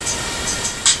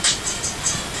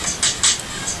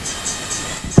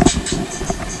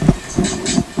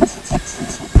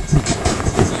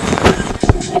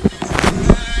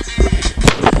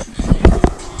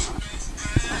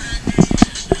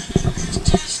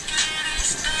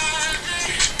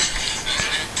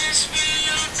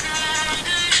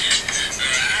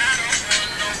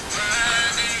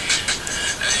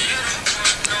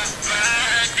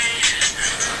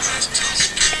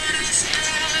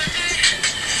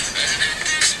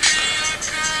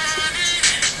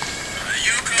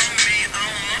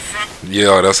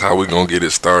Yeah, that's how we gonna get it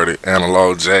started.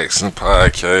 Analog Jackson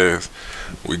podcast.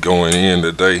 We going in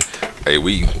today. Hey,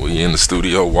 we in the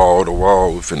studio wall to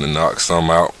wall. We finna knock some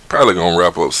out. Probably gonna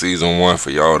wrap up season one for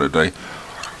y'all today.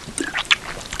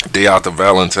 Day after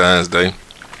Valentine's Day,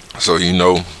 so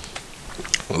a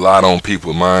lot on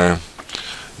people's mind.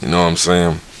 You know what I'm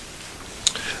saying?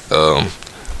 Um,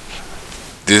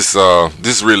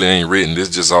 this really ain't written. This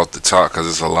just off the top because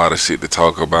it's a lot of shit to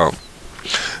talk about.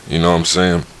 You know what I'm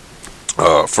saying?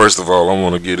 First of all, I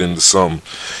want to get into some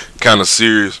kind of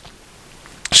serious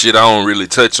shit I don't really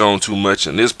touch on too much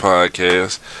in this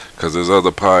podcast because there's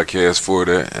other podcasts for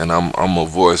that, and I'm a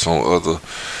voice on other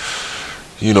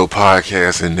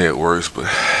podcasts and networks. But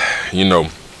you know,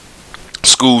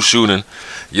 school shooting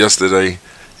yesterday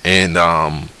in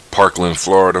Parkland,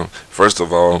 Florida. First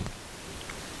of all,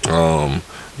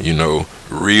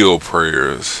 real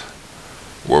prayers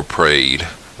were prayed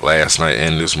last night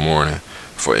and this morning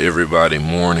for everybody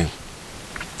mourning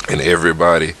and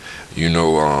everybody,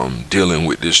 dealing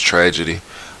with this tragedy.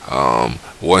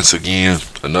 Once again,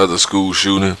 another school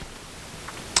shooting.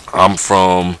 I'm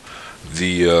from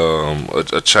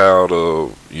a child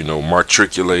of,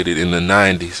 matriculated in the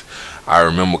 90s. I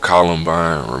remember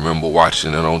Columbine, remember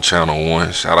watching it on Channel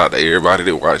 1. Shout out to everybody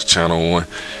that watched Channel 1.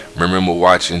 Remember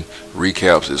watching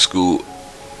recaps at school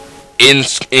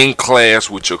in class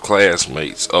with your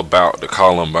classmates about the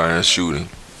Columbine shooting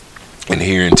and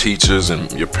hearing teachers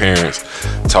and your parents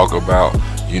talk about,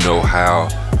 how,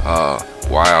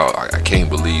 wow, I can't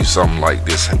believe something like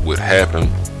this would happen.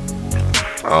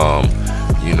 Um,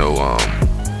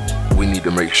 we need to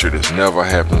make sure this never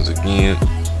happens again.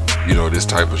 This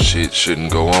type of shit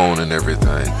shouldn't go on and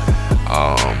everything.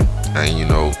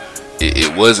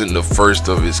 It wasn't the first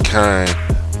of its kind,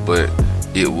 but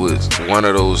it was one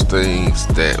of those things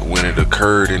that when it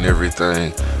occurred and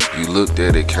everything, you looked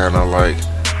at it kind of like,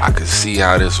 I could see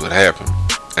how this would happen.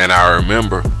 And I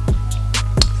remember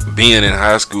being in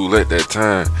high school at that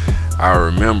time. I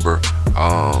remember,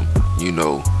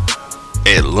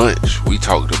 at lunch, we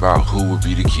talked about who would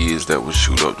be the kids that would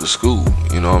shoot up the school.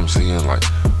 You know what I'm saying? Like,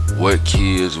 what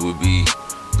kids would be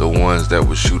the ones that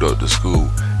would shoot up the school.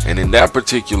 And in that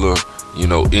particular,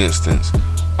 instance,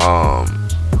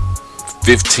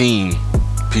 15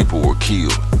 people were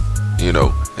killed,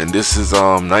 and this is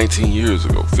 19 years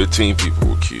ago. 15 people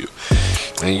were killed.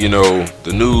 And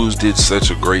the news did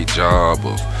such a great job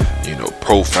of,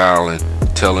 profiling,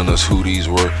 telling us who these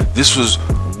were. This was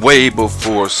way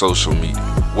before social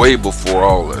media, way before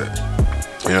all of that.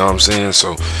 You know what I'm saying?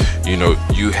 So,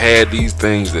 you had these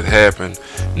things that happened.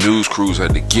 News crews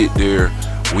had to get there.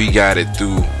 We got it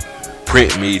through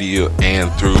print media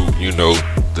and through,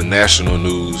 the national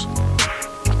news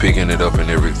picking it up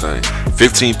and everything.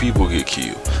 15 people get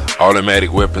killed.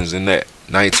 Automatic weapons in that.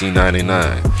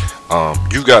 1999.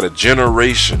 You got a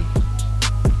generation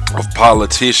of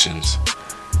politicians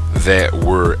that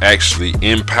were actually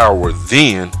in power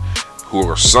then, who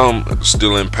are some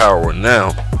still in power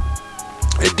now.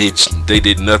 They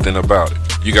did nothing about it.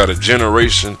 You got a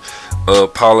generation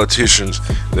of politicians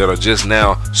that are just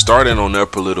now starting on their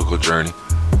political journey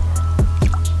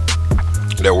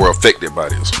that were affected by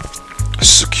this.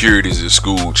 Securities at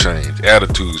school changed,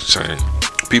 attitudes changed.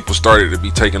 People started to be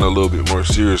taken a little bit more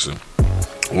seriously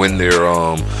when their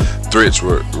threats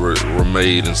were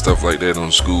made and stuff like that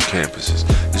on school campuses.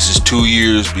 This is 2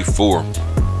 years before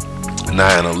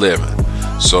 9/11.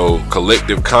 So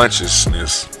collective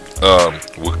consciousness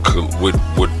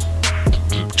would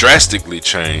drastically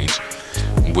change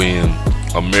when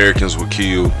Americans were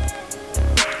killed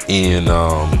in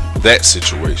that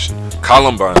situation.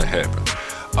 Columbine happened.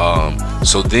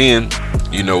 So then,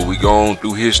 we go on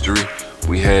through history.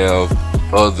 We have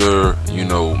other,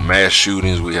 mass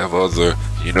shootings. We have other,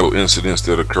 incidents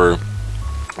that occur.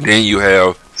 Then you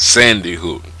have Sandy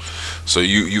Hook. So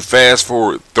you fast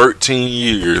forward 13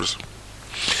 years,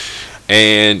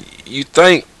 and you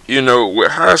think,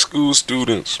 with high school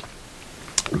students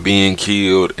being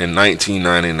killed in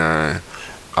 1999,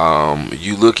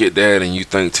 you look at that and you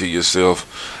think to yourself,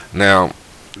 now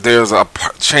there's a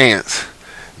chance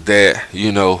that,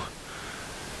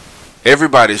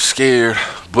 everybody's scared,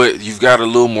 but you've got a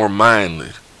little more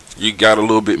minded. You got a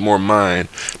little bit more mind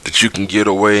that you can get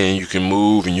away and you can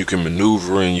move and you can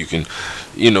maneuver and you can,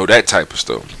 that type of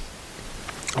stuff.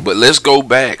 But let's go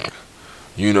back,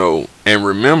 and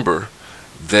remember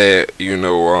that,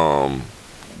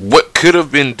 what could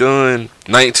have been done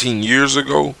 19 years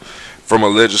ago from a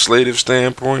legislative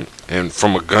standpoint and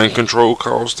from a gun control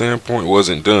cause standpoint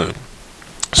wasn't done.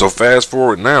 So fast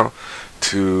forward now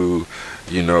to,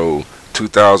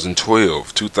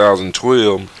 2012.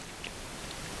 2012,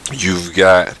 you've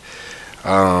got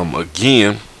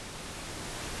Again,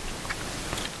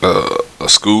 a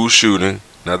school shooting.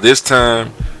 Now this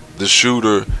time, the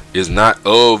shooter is not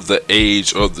of the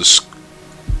age of the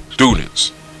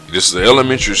students. This is an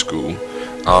elementary school.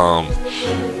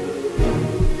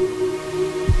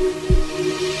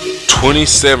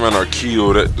 27 are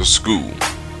killed at the school.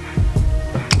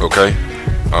 Okay.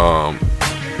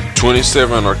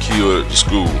 27 are killed at the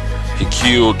school. He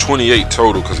killed 28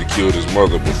 total because he killed his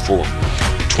mother before.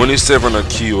 27 are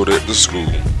killed at the school,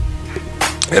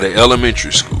 at an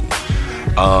elementary school.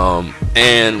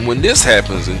 And when this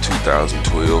happens in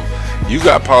 2012, you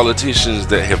got politicians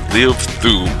that have lived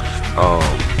through,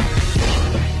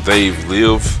 they've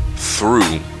lived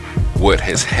through what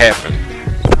has happened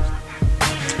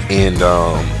in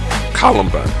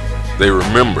Columbine. They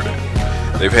remembered it.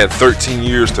 They've had 13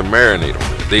 years to marinate on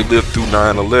it. They lived through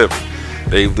 9/11.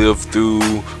 They lived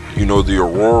through, the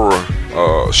Aurora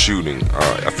shooting.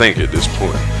 I think at this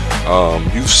point,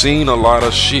 you've seen a lot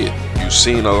of shit. You've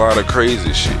seen a lot of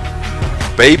crazy shit.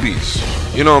 Babies,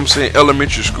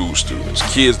 elementary school students,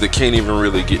 kids that can't even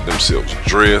really get themselves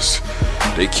dressed.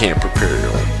 They can't prepare their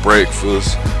own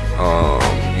breakfast.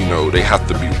 They have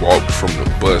to be walked from the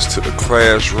bus to the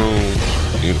classroom.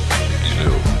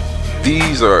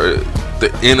 These are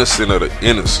the innocent of the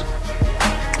innocent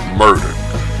murdered.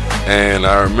 And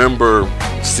I remember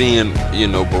seeing,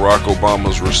 Barack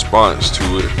Obama's response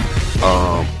to it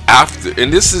after,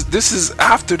 and this is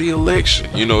after the election.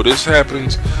 This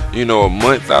happens, a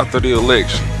month after the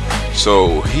election.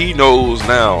 So he knows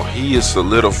now he is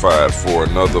solidified for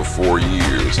another 4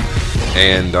 years,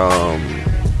 and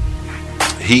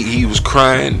he was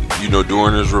crying,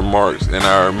 during his remarks, and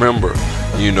I remember,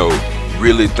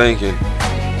 really thinking,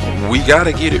 we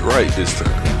gotta get it right this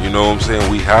time. You know what I'm saying?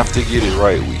 We have to get it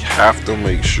right. We have to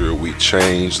make sure we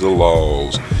change the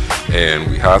laws, and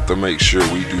we have to make sure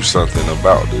we do something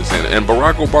about this. And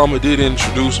Barack Obama did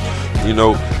introduce,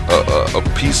 a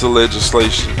piece of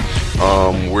legislation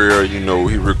where, he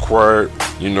required,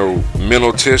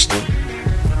 mental testing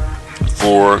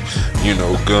for,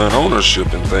 gun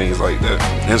ownership and things like that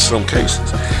in some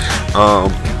cases.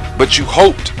 But you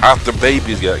hoped after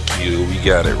babies got killed, we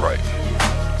got it right.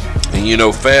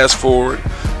 And fast forward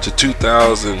to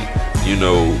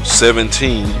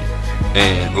 2017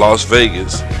 and Las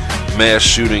Vegas, mass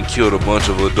shooting killed a bunch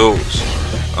of adults.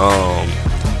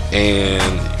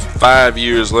 And 5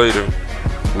 years later,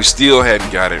 we still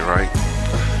hadn't got it right.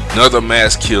 Another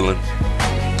mass killing.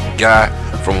 Guy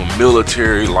from a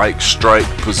military-like strike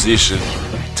position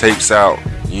takes out,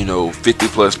 50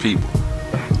 plus people.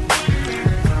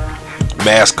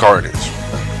 Mass carnage.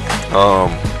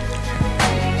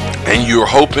 And you're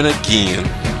hoping again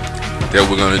that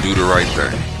we're going to do the right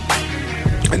thing.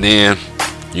 And then,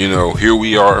 here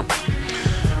we are,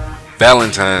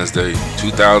 Valentines Day,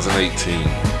 2018.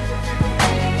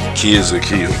 Kids are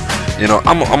killed.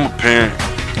 I'm a parent.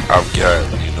 I've got,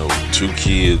 2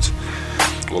 kids.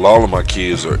 Well, all of my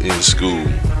kids are in school,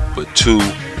 but 2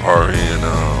 are in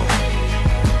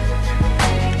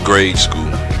grade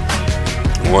school.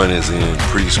 1 is in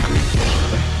preschool.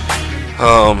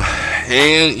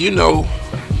 And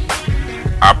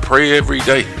I pray every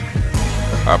day.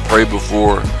 I pray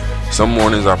before. Some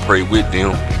mornings I pray with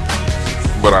them,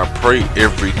 but I pray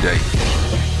every day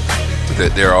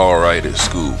that they're all right at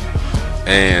school.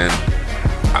 And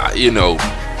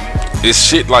it's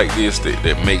shit like this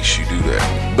that makes you do that.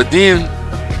 But then,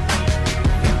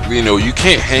 you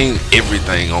can't hang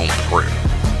everything on prayer.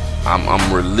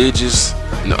 I'm religious.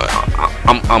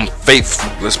 I'm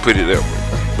faithful. Let's put it that way.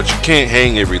 But you can't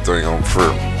hang everything on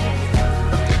prayer.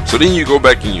 So then you go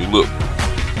back and you look.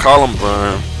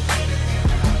 Columbine,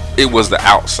 it was the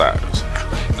outsiders.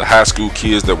 The high school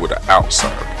kids that were the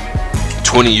outsiders.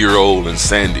 20-year-old in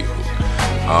Sandy Hook.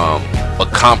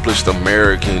 Accomplished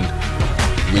American,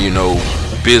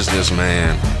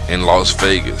 businessman in Las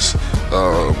Vegas.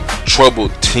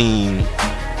 Troubled teen,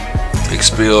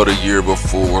 expelled a year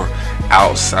before.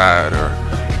 Outsider.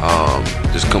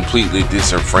 Just completely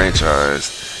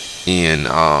disenfranchised in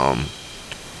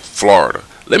Florida.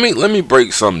 Let me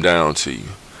break something down to you.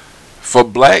 For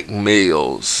black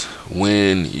males,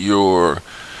 when you're,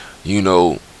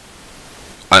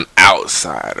 an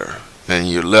outsider and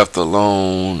you're left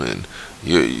alone and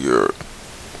you're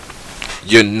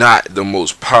not the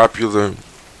most popular,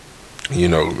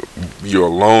 you're a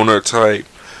loner type,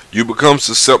 you become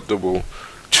susceptible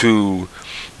to,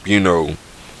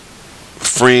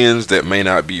 friends that may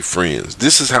not be friends.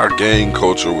 This is how gang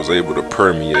culture was able to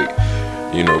permeate,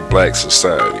 black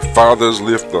society. Fathers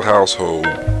left the household,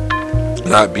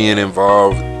 not being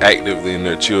involved actively in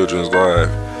their children's life.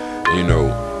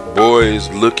 boys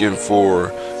looking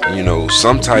for,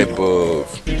 some type of,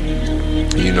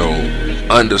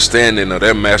 understanding of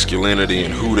their masculinity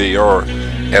and who they are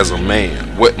as a man,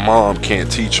 what mom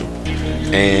can't teach them.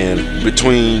 And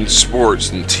between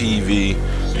sports and TV,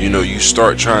 you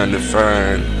start trying to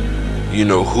find,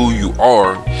 who you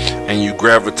are, and you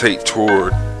gravitate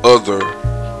toward other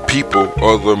people,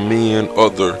 other men,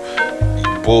 other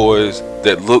boys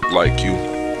that look like you.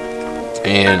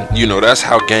 And that's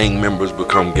how gang members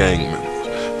become gang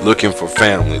members, looking for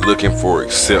family, looking for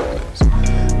acceptance.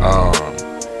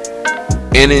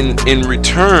 And in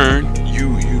return,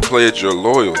 you pledge your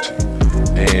loyalty.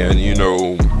 And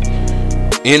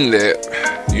in that,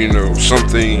 some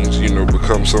things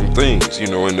become some things.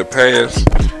 In the past,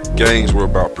 gangs were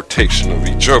about protection of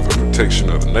each other, protection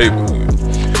of the neighborhood.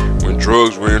 When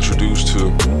drugs were introduced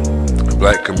to the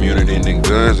black community and then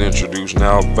guns introduced,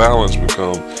 now violence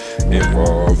become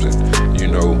involved, and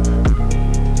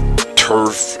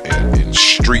turf and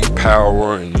street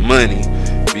power and money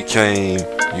became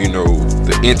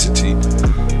the entity,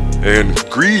 and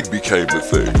greed became the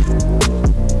thing.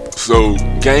 So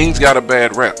gangs got a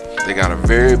bad rap. They got a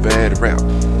very bad rap,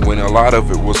 when a lot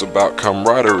of it was about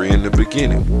camaraderie in the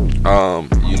beginning.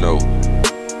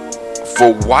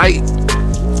 For white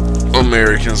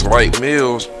Americans, white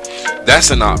males, that's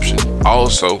an option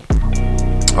also.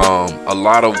 A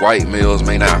lot of white males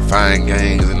may not find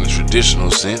gangs in the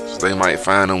traditional sense. They might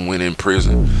find them when in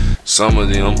prison. Some of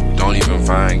them don't even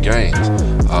find gangs,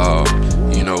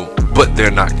 but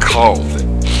they're not called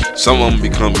that. Some of them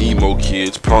become emo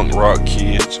kids, punk rock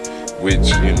kids,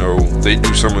 which, they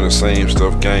do some of the same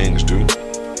stuff gangs do,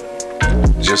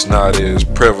 just not as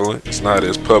prevalent, it's not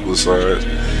as publicized.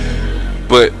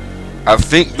 But I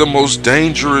think the most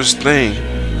dangerous thing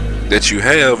that you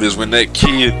have is when that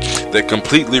kid that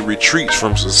completely retreats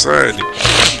from society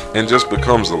and just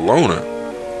becomes a loner.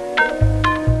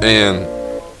 And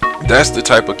that's the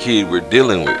type of kid we're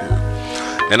dealing with here.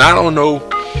 And I don't know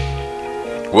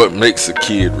what makes a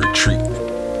kid retreat.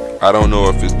 I don't know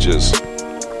if it's just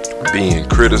being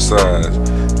criticized,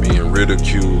 being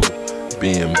ridiculed,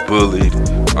 being bullied,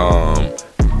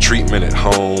 treatment at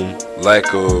home,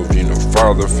 lack of,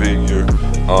 father figure.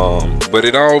 But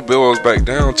it all boils back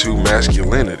down to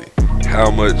masculinity. How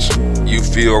much you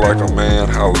feel like a man,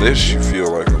 how less you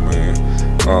feel like a man.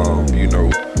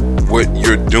 What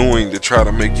you're doing to try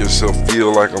to make yourself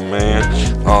feel like a man.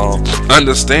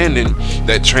 Understanding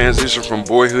that transition from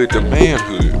boyhood to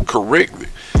manhood correctly.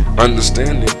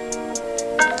 Understanding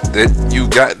that you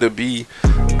got to be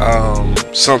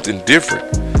something different.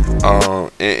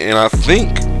 And I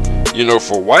think,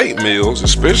 for white males,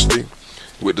 especially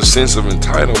with the sense of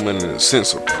entitlement and the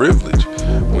sense of privilege,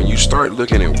 when you start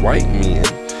looking at white men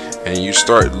and you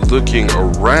start looking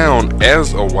around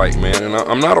as a white man, and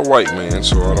I'm not a white man,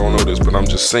 so I don't know this, but I'm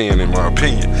just saying in my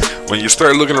opinion, when you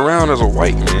start looking around as a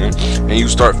white man and you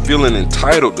start feeling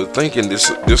entitled to thinking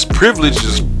this privilege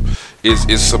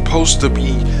is supposed to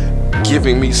be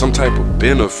giving me some type of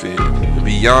benefit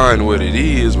beyond what it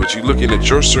is, but you're looking at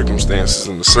your circumstances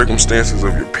and the circumstances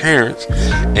of your parents,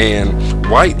 and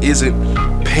white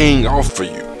isn't paying off for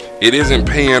you. It isn't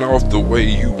paying off the way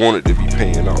you want it to be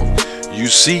paying off. You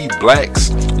see blacks,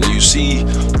 and you see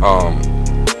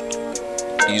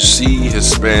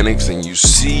Hispanics, and you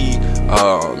see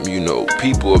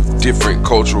people of different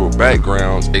cultural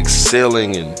backgrounds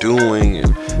excelling and doing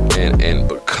and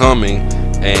becoming,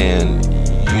 and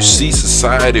you see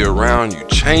society around you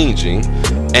changing,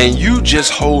 and you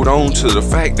just hold on to the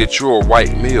fact that you're a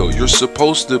white male. You're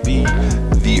supposed to be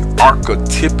the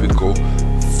archetypical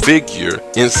figure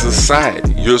in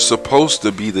society. You're supposed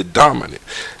to be the dominant.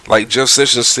 Like Jeff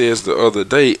Sessions says the other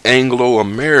day,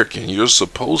 Anglo-American. You're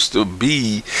supposed to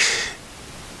be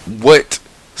what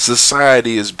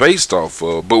society is based off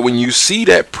of. But when you see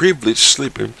that privilege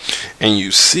slipping, and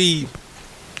you see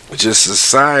just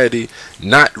society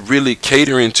not really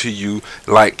catering to you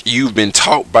like you've been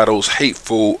taught by those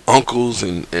hateful uncles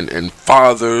and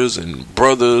fathers and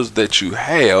brothers that you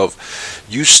have,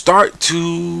 you start to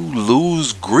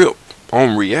lose grip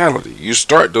on reality. You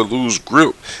start to lose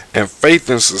grip and faith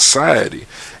in society.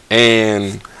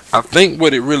 And I think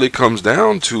what it really comes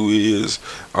down to is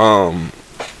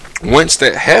once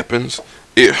that happens,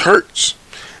 it hurts.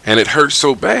 And it hurts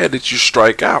so bad that you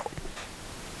strike out.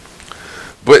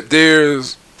 But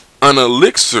there's an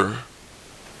elixir,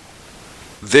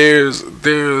 there's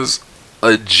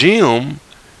a gem,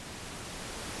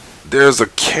 there's a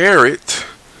carrot,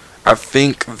 I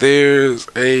think there's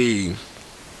a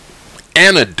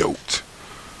antidote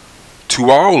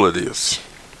to all of this.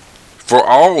 For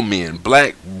all men,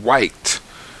 black, white,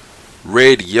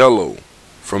 red, yellow,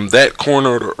 from that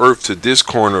corner of the earth to this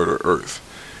corner of the earth.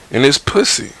 And it's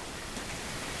pussy.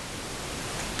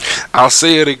 I'll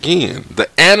say it again. The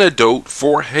antidote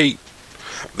for hate,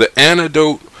 the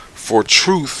antidote for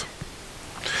truth,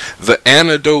 the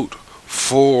antidote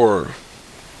for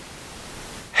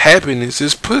happiness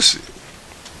is pussy.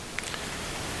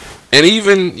 And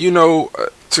even,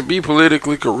 to be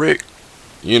politically correct,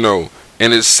 and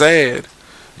it's sad,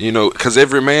 because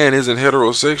every man isn't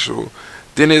heterosexual,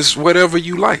 then it's whatever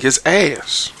you like. It's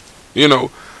ass.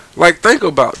 Like, think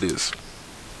about this.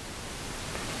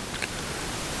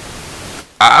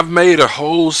 I've made a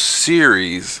whole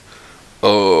series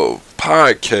of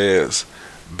podcasts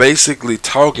basically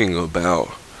talking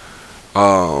about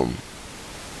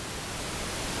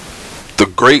the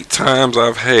great times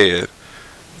I've had,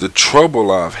 the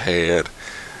trouble I've had,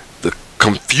 the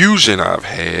confusion I've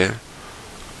had,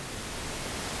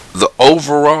 the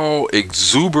overall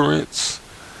exuberance,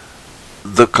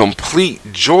 the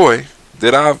complete joy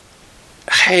that I've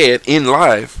had in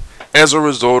life as a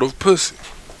result of pussy.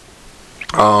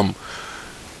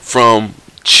 From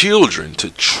children to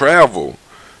travel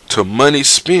to money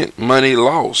spent, money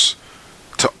lost,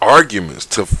 to arguments,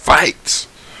 to fights,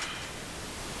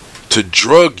 to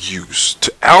drug use,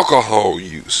 to alcohol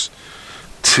use,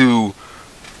 to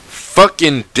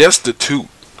fucking destitute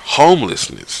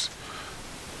homelessness.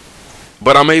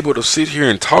 But I'm able to sit here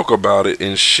and talk about it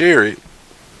and share it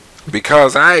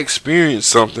because I experienced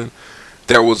something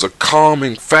that was a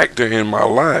calming factor in my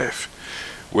life.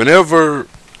 Whenever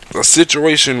a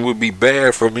situation would be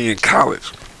bad for me in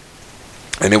college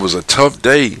and it was a tough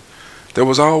day, there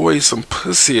was always some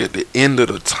pussy at the end of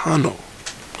the tunnel.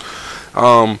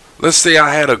 Let's say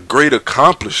I had a great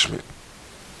accomplishment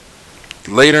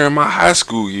later in my high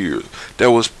school years. There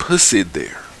was pussy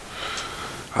there.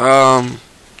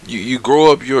 You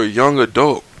grow up, you're a young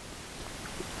adult.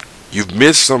 You've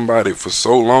missed somebody for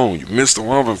so long. You've missed a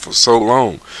woman for so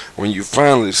long. When you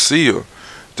finally see her,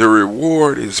 the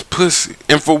reward is pussy.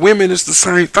 And for women, it's the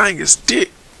same thing. It's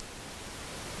dick.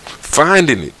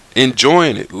 Finding it,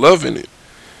 enjoying it, loving it.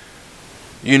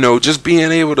 Just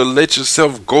being able to let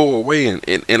yourself go away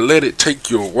and let it take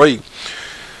you away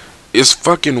is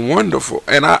fucking wonderful.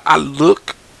 And I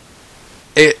look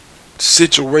at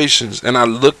situations and I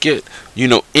look at,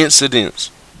 incidents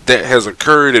that has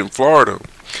occurred in Florida.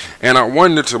 And I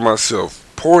wonder to myself,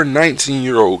 poor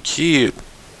 19-year-old kid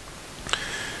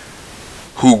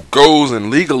who goes and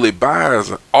legally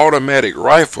buys an automatic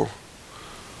rifle.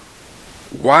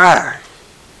 Why?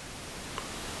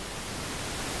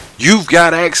 You've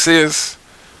got access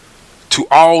to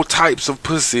all types of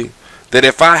pussy that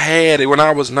if I had it when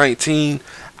I was 19,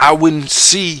 I wouldn't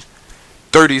see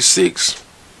 36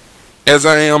 as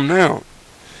I am now.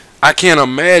 I can't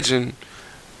imagine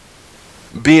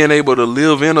being able to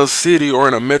live in a city or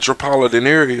in a metropolitan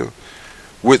area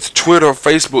with Twitter,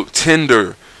 Facebook,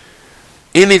 Tinder,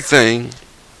 anything,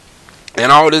 and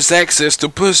all this access to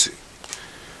pussy.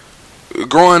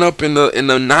 Growing up in the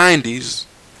 90s,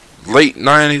 late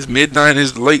 90s, mid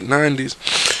 90s, late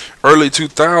 90s, early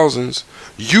 2000s,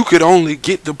 you could only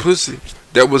get the pussy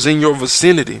that was in your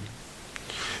vicinity.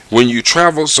 When you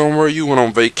traveled somewhere, you went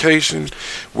on vacation,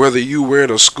 whether you were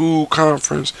at a school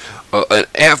conference, an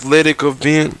athletic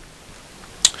event,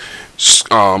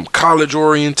 college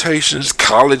orientations,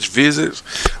 college visits,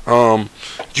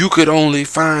 you could only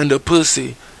find a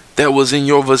pussy that was in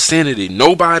your vicinity.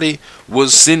 Nobody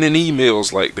was sending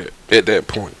emails like that at that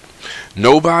point.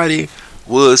 Nobody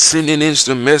was sending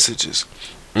instant messages.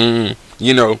 You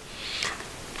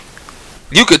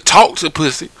could talk to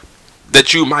pussy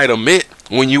that you might have met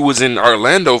when you was in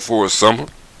Orlando for a summer.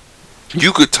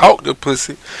 You could talk to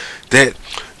pussy that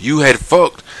you had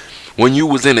fucked when you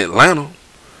was in Atlanta,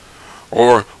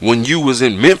 or when you was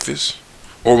in Memphis,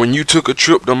 or when you took a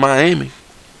trip to Miami.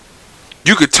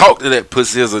 You could talk to that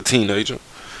pussy as a teenager.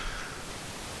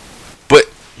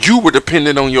 But you were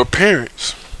dependent on your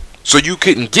parents, so you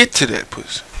couldn't get to that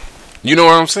pussy. You know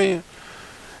what I'm saying?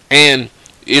 And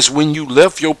it's when you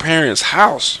left your parents'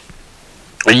 house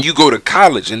and you go to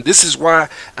college, and this is why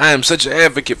I am such an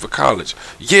advocate for college.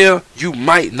 Yeah, you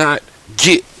might not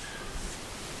get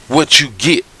what you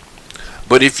get,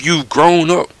 but if you've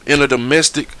grown up in a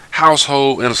domestic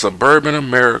household in suburban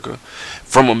America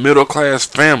from a middle class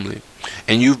family,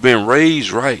 and you've been raised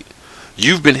right,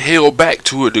 you've been held back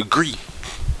to a degree.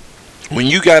 When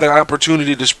you got an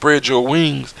opportunity to spread your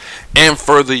wings and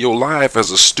further your life as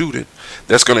a student,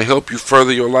 that's going to help you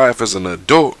further your life as an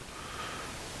adult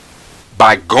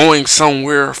by going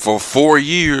somewhere for 4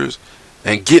 years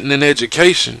and getting an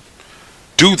education.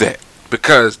 Do that,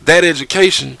 because that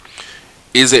education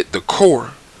is at the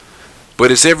core. But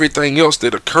it's everything else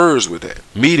that occurs with that.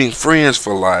 Meeting friends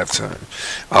for a lifetime,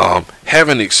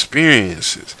 having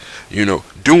experiences,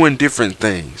 doing different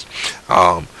things,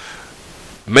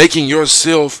 making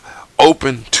yourself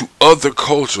open to other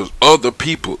cultures, other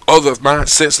people, other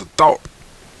mindsets of thought.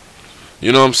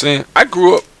 You know what I'm saying? I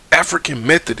grew up African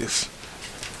Methodist.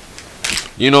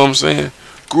 You know what I'm saying?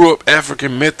 Grew up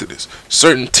African Methodist.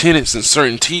 Certain tenets and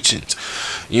certain teachings.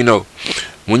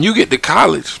 When you get to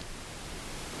college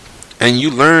and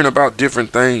you learn about different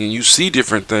things and you see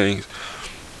different things,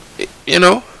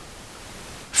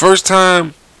 first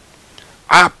time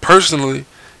I personally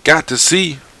got to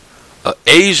see an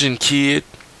Asian kid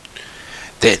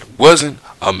that wasn't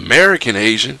American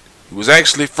Asian. He was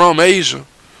actually from Asia.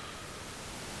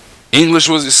 English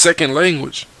was his second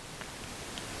language.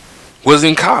 Was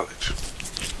in college.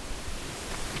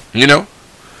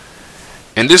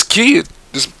 And this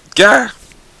guy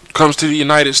comes to the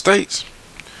United States.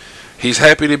 He's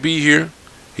happy to be here.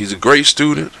 He's a great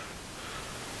student.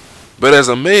 But as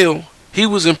a male, he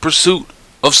was in pursuit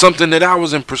of something that I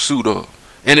was in pursuit of.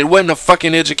 And it wasn't a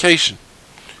fucking education.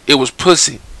 It was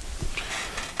pussy.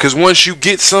 Because once you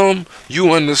get some,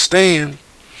 you understand,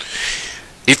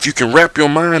 if you can wrap your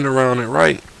mind around it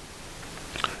right,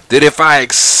 that if I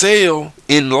excel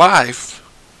in life,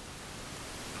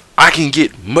 I can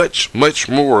get much, much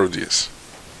more of this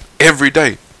every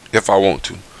day if I want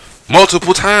to.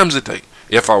 Multiple times a day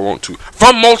if I want to.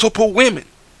 From multiple women.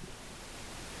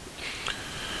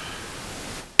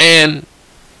 And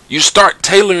you start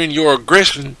tailoring your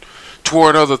aggression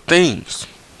toward other things.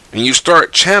 And you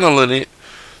start channeling it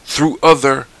through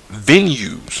other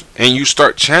venues. And you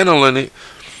start channeling it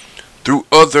through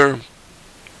other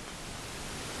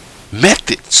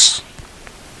methods.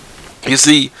 You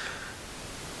see,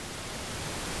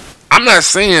 I'm not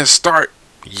saying start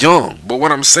young, but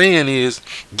what I'm saying is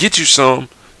get you some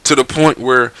to the point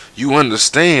where you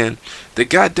understand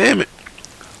that, God damn it,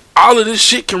 all of this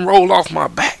shit can roll off my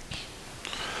back.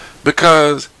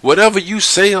 Because whatever you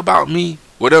say about me,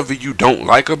 whatever you don't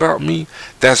like about me,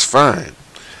 that's fine.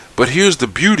 But here's the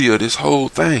beauty of this whole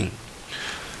thing.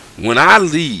 When I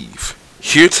leave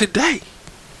here today,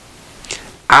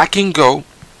 I can go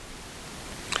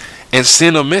and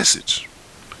send a message.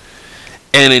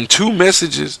 And in 2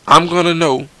 messages, I'm going to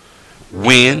know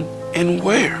when and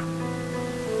where.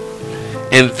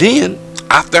 And then,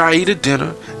 after I eat a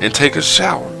dinner and take a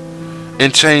shower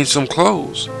and change some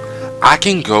clothes, I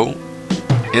can go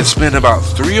and spend about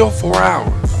 3 or 4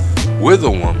 hours with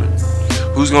a woman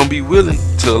who's going to be willing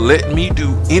to let me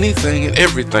do anything and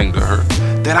everything to her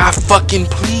that I fucking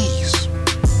please.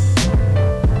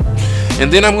 And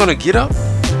then I'm going to get up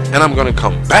and I'm going to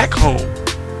come back home.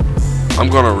 I'm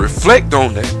going to reflect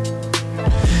on that.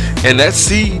 And that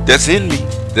seed that's in me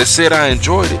that said I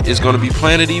enjoyed it is going to be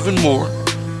planted even more,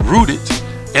 rooted,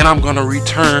 and I'm going to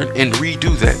return and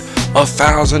redo that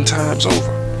 1,000 times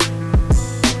over.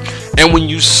 And when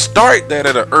you start that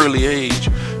at an early age,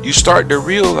 you start to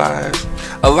realize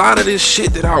a lot of this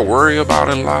shit that I worry about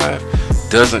in life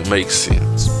doesn't make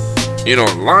sense. A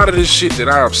lot of this shit that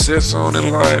I obsess on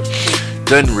in life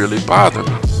doesn't really bother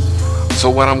me. So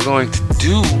what I'm going to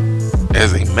do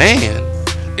as a man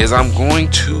is I'm going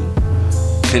to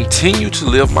continue to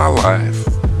live my life,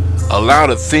 allow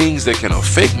the things that can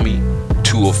affect me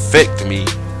to affect me,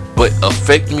 but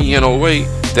affect me in a way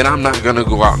that I'm not going to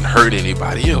go out and hurt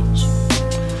anybody else.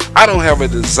 I don't have a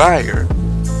desire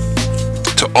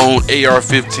to own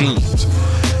AR-15s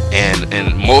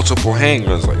and multiple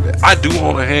handguns like that. I do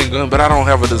own a handgun, but I don't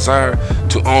have a desire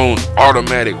to own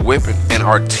automatic weapon and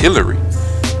artillery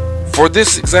for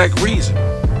this exact reason.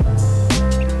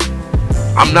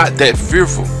 I'm not that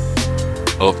fearful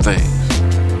of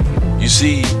things. You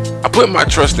see, I put my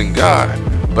trust in God,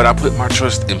 but I put my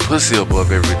trust in pussy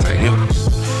above everything else.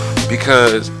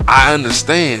 Because I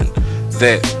understand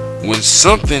that when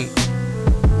something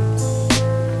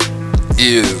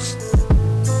is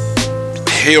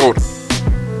held,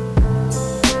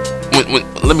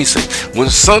 when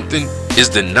something is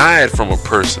denied from a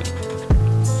person,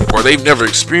 or they've never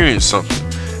experienced something,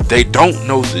 they don't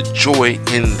know the joy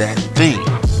in that thing.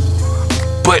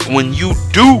 But when you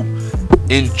do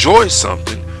enjoy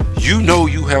something, you know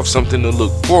you have something to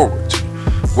look forward to.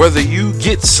 Whether you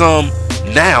get some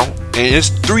now and it's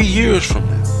 3 years from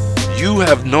now, you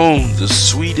have known the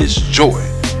sweetest joy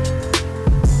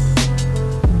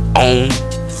on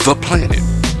the planet.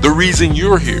 The reason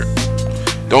you're here.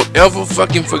 Don't ever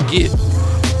fucking forget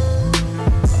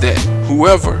that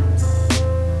whoever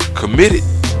committed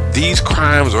these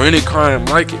crimes or any crime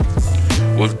like it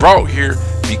was brought here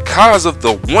because of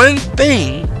the one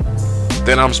thing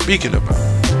that I'm speaking about.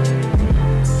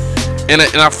 And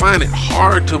I find it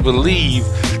hard to believe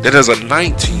that as a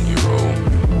 19-year-old,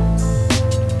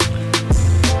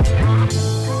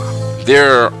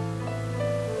 there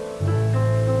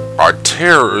are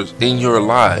terrors in your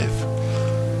life,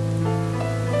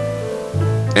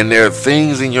 and there are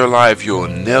things in your life you'll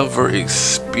never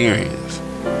experience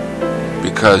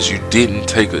because you didn't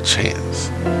take a chance.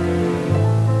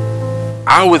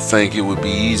 I would think it would be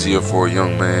easier for a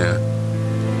young man,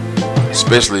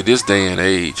 especially this day and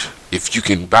age, if you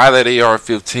can buy that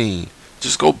AR-15,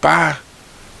 just go buy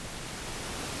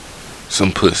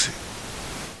some pussy.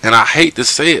 And I hate to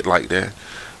say it like that,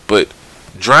 but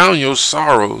drown your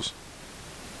sorrows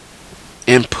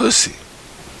in pussy.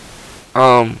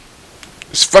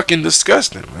 It's fucking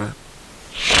disgusting, man.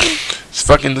 It's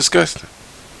fucking disgusting.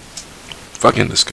 Fucking disgusting.